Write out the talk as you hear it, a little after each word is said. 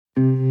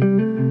Welcome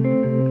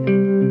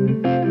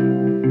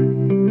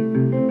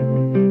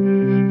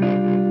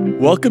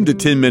to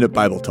 10-Minute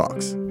Bible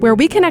Talks, where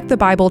we connect the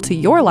Bible to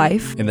your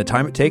life in the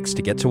time it takes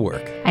to get to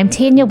work. I'm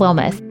Tanya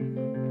Wilmoth.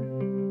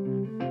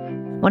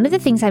 One of the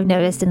things I've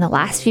noticed in the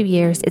last few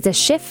years is a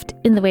shift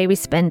in the way we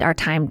spend our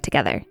time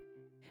together.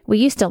 We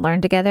used to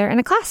learn together in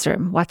a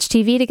classroom, watch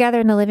TV together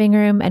in the living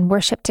room, and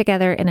worship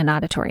together in an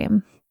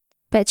auditorium.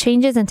 But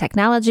changes in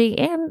technology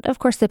and, of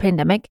course, the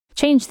pandemic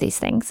changed these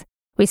things.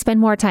 We spend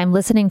more time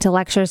listening to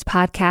lectures,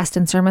 podcasts,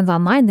 and sermons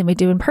online than we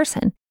do in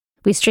person.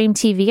 We stream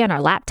TV on our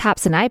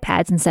laptops and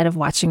iPads instead of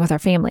watching with our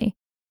family.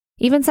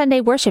 Even Sunday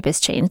worship has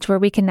changed, where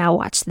we can now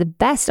watch the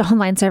best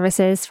online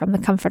services from the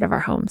comfort of our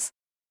homes.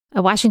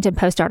 A Washington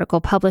Post article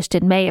published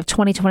in May of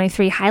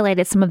 2023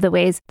 highlighted some of the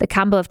ways the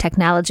combo of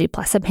technology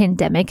plus a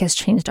pandemic has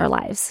changed our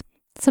lives.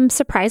 Some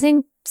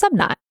surprising, some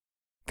not.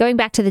 Going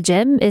back to the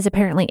gym is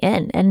apparently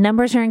in, and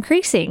numbers are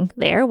increasing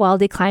there while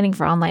declining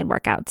for online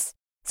workouts.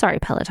 Sorry,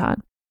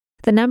 Peloton.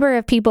 The number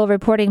of people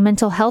reporting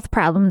mental health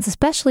problems,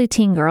 especially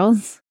teen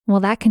girls, well,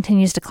 that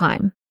continues to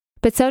climb.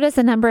 But so does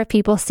the number of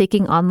people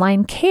seeking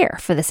online care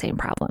for the same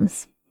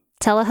problems.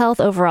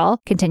 Telehealth overall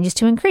continues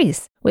to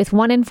increase, with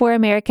 1 in 4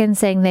 Americans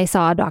saying they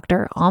saw a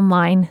doctor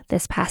online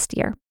this past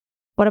year.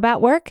 What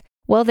about work?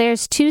 Well,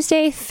 there's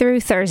Tuesday through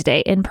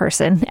Thursday in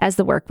person as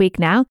the work week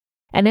now,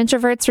 and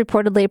introverts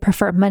reportedly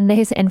prefer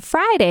Mondays and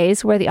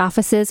Fridays where the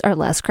offices are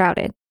less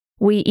crowded.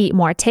 We eat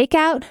more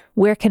takeout,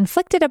 we're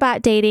conflicted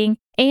about dating,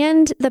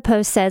 and the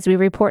Post says we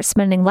report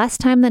spending less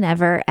time than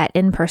ever at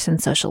in-person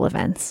social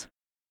events.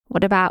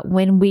 What about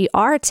when we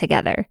are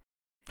together?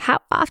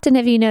 How often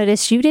have you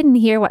noticed you didn't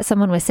hear what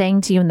someone was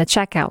saying to you in the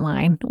checkout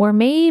line, or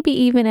maybe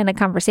even in a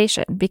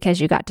conversation because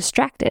you got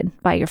distracted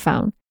by your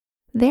phone?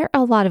 There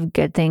are a lot of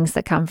good things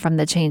that come from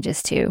the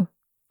changes too.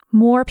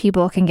 More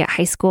people can get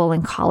high school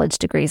and college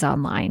degrees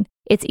online.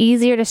 It's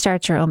easier to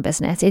start your own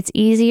business. It's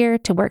easier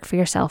to work for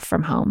yourself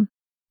from home.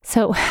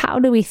 So how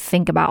do we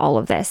think about all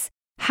of this?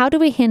 How do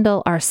we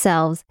handle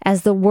ourselves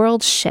as the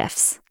world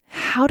shifts?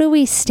 How do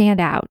we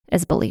stand out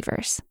as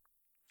believers?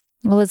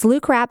 Well, as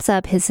Luke wraps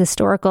up his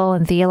historical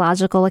and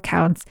theological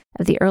accounts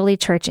of the early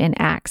church in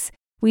Acts,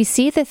 we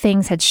see that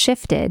things had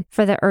shifted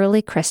for the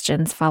early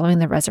Christians following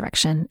the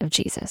resurrection of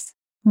Jesus.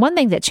 One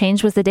thing that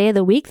changed was the day of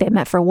the week they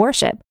met for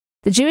worship.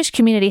 The Jewish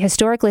community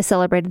historically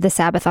celebrated the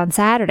Sabbath on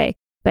Saturday,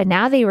 but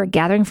now they were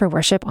gathering for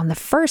worship on the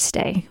first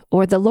day,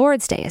 or the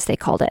Lord's Day as they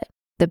called it.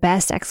 The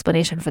best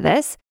explanation for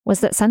this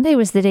was that Sunday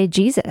was the day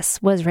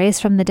Jesus was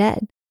raised from the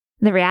dead.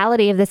 The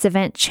reality of this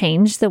event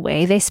changed the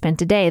way they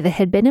spent a day that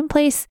had been in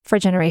place for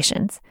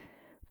generations.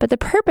 But the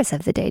purpose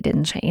of the day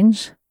didn't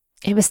change.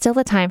 It was still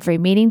a time for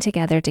meeting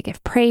together to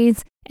give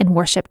praise and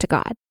worship to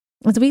God.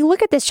 As we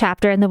look at this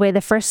chapter and the way the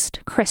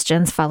first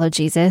Christians followed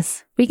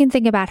Jesus, we can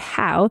think about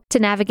how to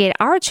navigate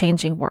our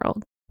changing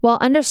world while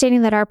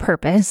understanding that our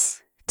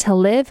purpose, to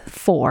live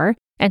for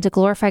and to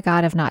glorify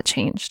God, have not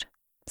changed.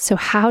 So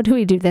how do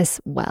we do this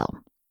well?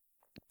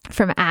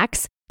 From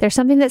Acts, there's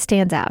something that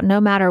stands out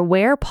no matter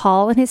where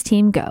Paul and his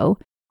team go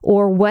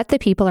or what the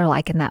people are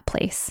like in that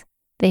place.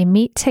 They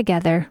meet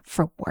together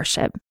for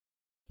worship.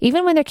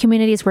 Even when their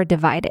communities were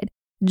divided,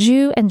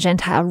 Jew and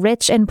Gentile,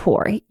 rich and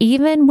poor,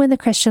 even when the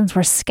Christians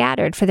were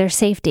scattered for their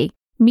safety,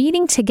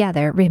 meeting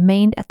together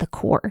remained at the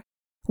core.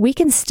 We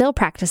can still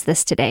practice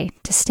this today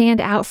to stand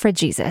out for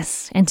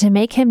Jesus and to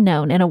make him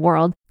known in a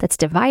world that's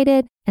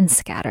divided and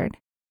scattered.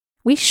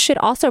 We should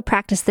also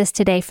practice this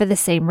today for the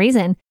same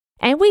reason,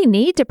 and we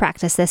need to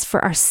practice this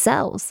for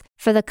ourselves,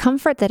 for the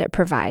comfort that it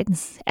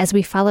provides as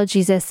we follow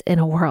Jesus in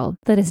a world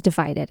that is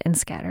divided and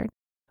scattered.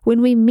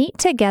 When we meet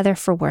together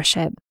for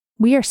worship,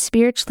 we are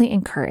spiritually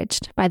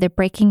encouraged by the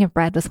breaking of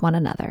bread with one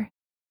another.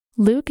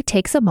 Luke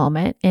takes a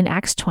moment in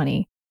Acts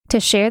 20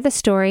 to share the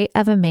story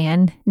of a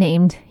man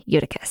named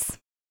Eutychus.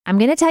 I'm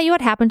going to tell you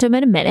what happened to him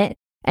in a minute,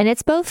 and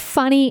it's both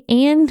funny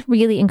and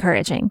really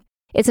encouraging.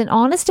 It's an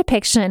honest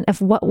depiction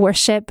of what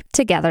worship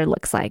together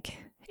looks like.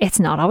 It's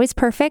not always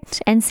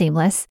perfect and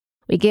seamless.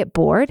 We get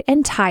bored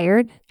and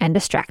tired and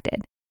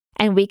distracted.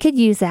 And we could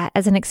use that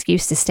as an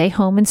excuse to stay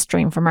home and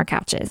stream from our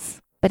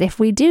couches. But if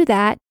we do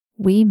that,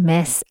 we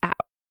miss out.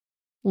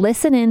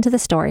 Listen in to the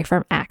story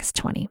from Acts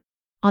 20.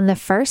 On the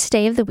first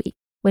day of the week,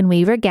 when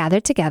we were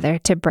gathered together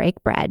to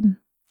break bread,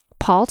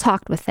 Paul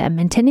talked with them,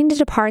 intending to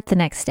depart the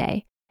next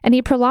day, and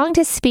he prolonged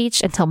his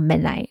speech until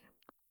midnight.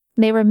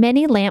 There were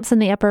many lamps in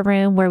the upper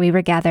room where we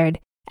were gathered,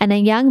 and a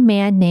young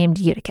man named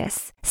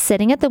Eutychus,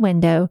 sitting at the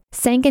window,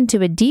 sank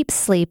into a deep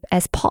sleep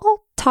as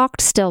Paul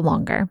talked still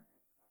longer.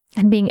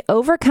 And being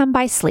overcome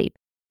by sleep,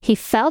 he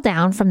fell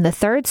down from the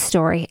third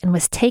story and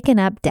was taken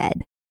up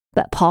dead.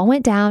 But Paul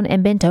went down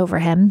and bent over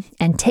him,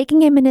 and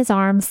taking him in his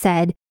arms,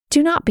 said,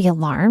 "Do not be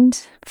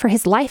alarmed, for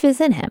his life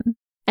is in him."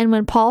 And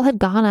when Paul had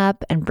gone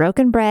up and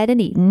broken bread and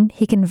eaten,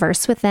 he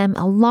conversed with them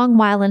a long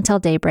while until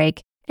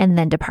daybreak, and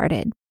then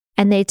departed.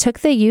 And they took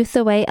the youth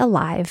away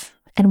alive,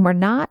 and were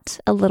not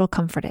a little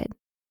comforted.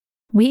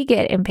 We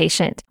get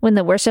impatient when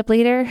the worship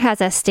leader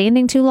has us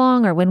standing too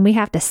long, or when we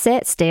have to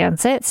sit,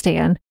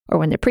 stand, or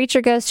when the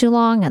preacher goes too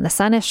long and the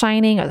sun is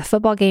shining or the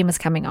football game is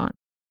coming on.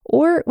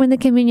 or when the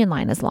communion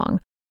line is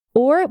long,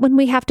 or when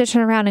we have to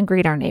turn around and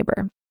greet our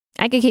neighbor.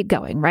 I could keep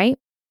going, right?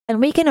 And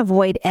we can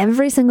avoid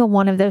every single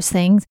one of those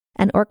things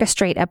and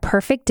orchestrate a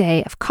perfect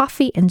day of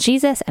coffee and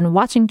Jesus and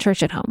watching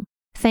church at home.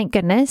 Thank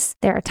goodness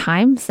there are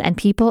times and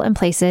people and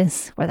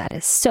places where that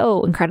is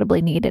so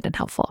incredibly needed and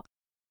helpful.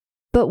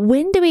 But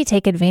when do we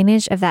take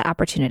advantage of that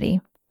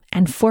opportunity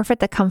and forfeit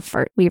the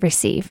comfort we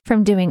receive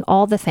from doing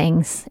all the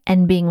things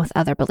and being with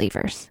other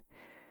believers?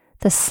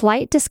 The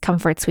slight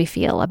discomforts we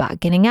feel about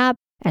getting up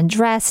and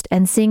dressed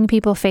and seeing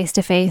people face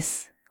to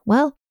face,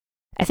 well,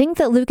 I think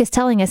that Luke is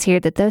telling us here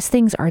that those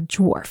things are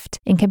dwarfed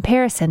in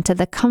comparison to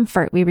the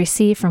comfort we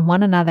receive from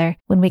one another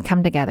when we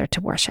come together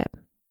to worship.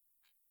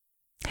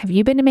 Have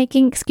you been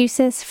making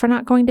excuses for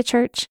not going to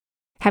church?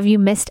 Have you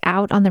missed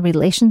out on the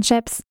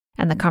relationships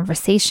and the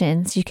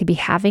conversations you could be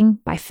having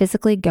by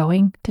physically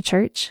going to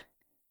church?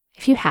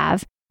 If you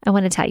have, I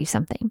want to tell you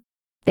something.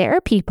 There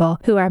are people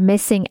who are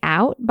missing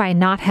out by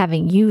not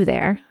having you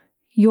there.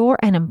 You're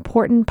an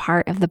important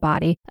part of the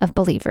body of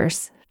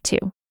believers,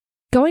 too.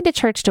 Going to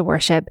church to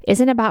worship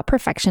isn't about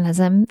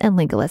perfectionism and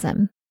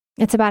legalism.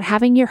 It's about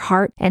having your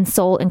heart and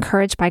soul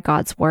encouraged by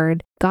God's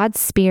word, God's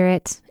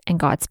spirit, and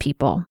God's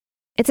people.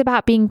 It's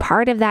about being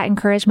part of that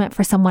encouragement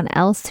for someone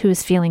else who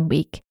is feeling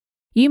weak.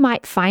 You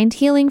might find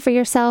healing for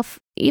yourself,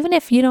 even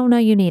if you don't know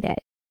you need it.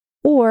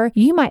 Or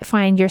you might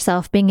find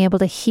yourself being able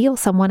to heal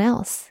someone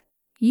else.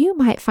 You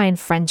might find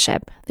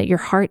friendship that your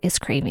heart is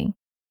craving.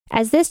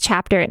 As this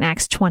chapter in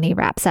Acts 20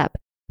 wraps up,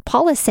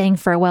 Paul is saying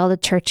farewell to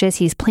churches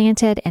he's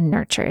planted and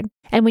nurtured.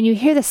 And when you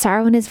hear the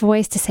sorrow in his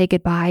voice to say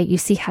goodbye, you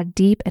see how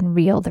deep and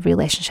real the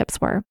relationships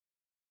were.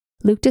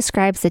 Luke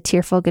describes the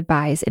tearful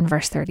goodbyes in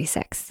verse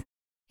 36.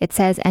 It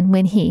says, "And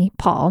when he,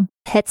 Paul,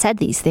 had said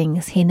these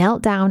things, he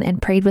knelt down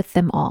and prayed with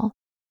them all.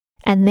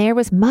 And there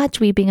was much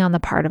weeping on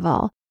the part of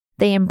all.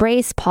 They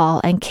embraced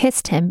Paul and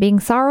kissed him, being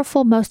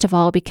sorrowful most of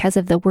all because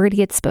of the word he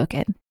had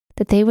spoken,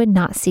 that they would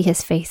not see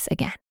his face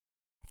again.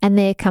 And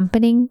they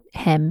accompanied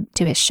him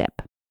to his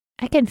ship."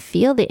 I can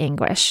feel the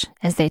anguish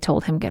as they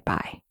told him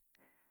goodbye.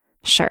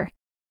 Sure,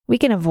 we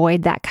can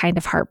avoid that kind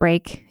of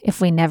heartbreak if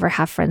we never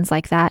have friends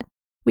like that.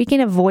 We can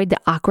avoid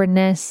the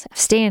awkwardness of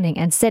standing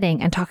and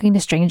sitting and talking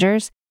to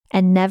strangers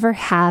and never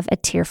have a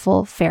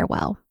tearful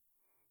farewell.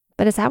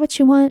 But is that what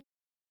you want?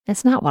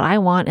 It's not what I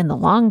want in the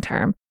long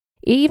term,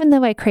 even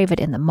though I crave it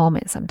in the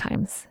moment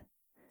sometimes.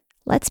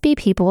 Let's be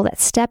people that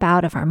step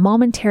out of our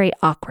momentary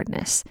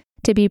awkwardness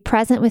to be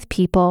present with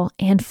people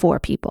and for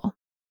people.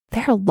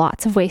 There are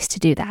lots of ways to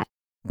do that,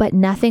 but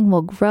nothing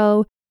will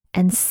grow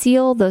and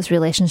seal those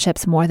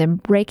relationships more than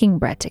breaking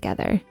bread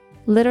together,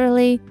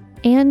 literally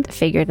and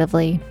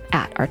figuratively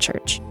at our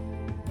church.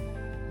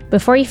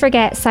 Before you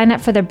forget, sign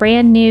up for the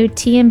brand new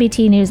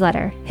TMBT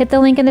newsletter. Hit the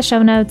link in the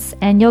show notes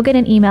and you'll get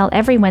an email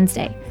every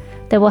Wednesday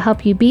that will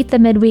help you beat the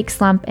midweek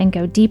slump and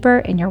go deeper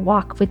in your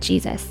walk with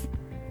Jesus.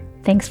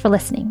 Thanks for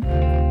listening.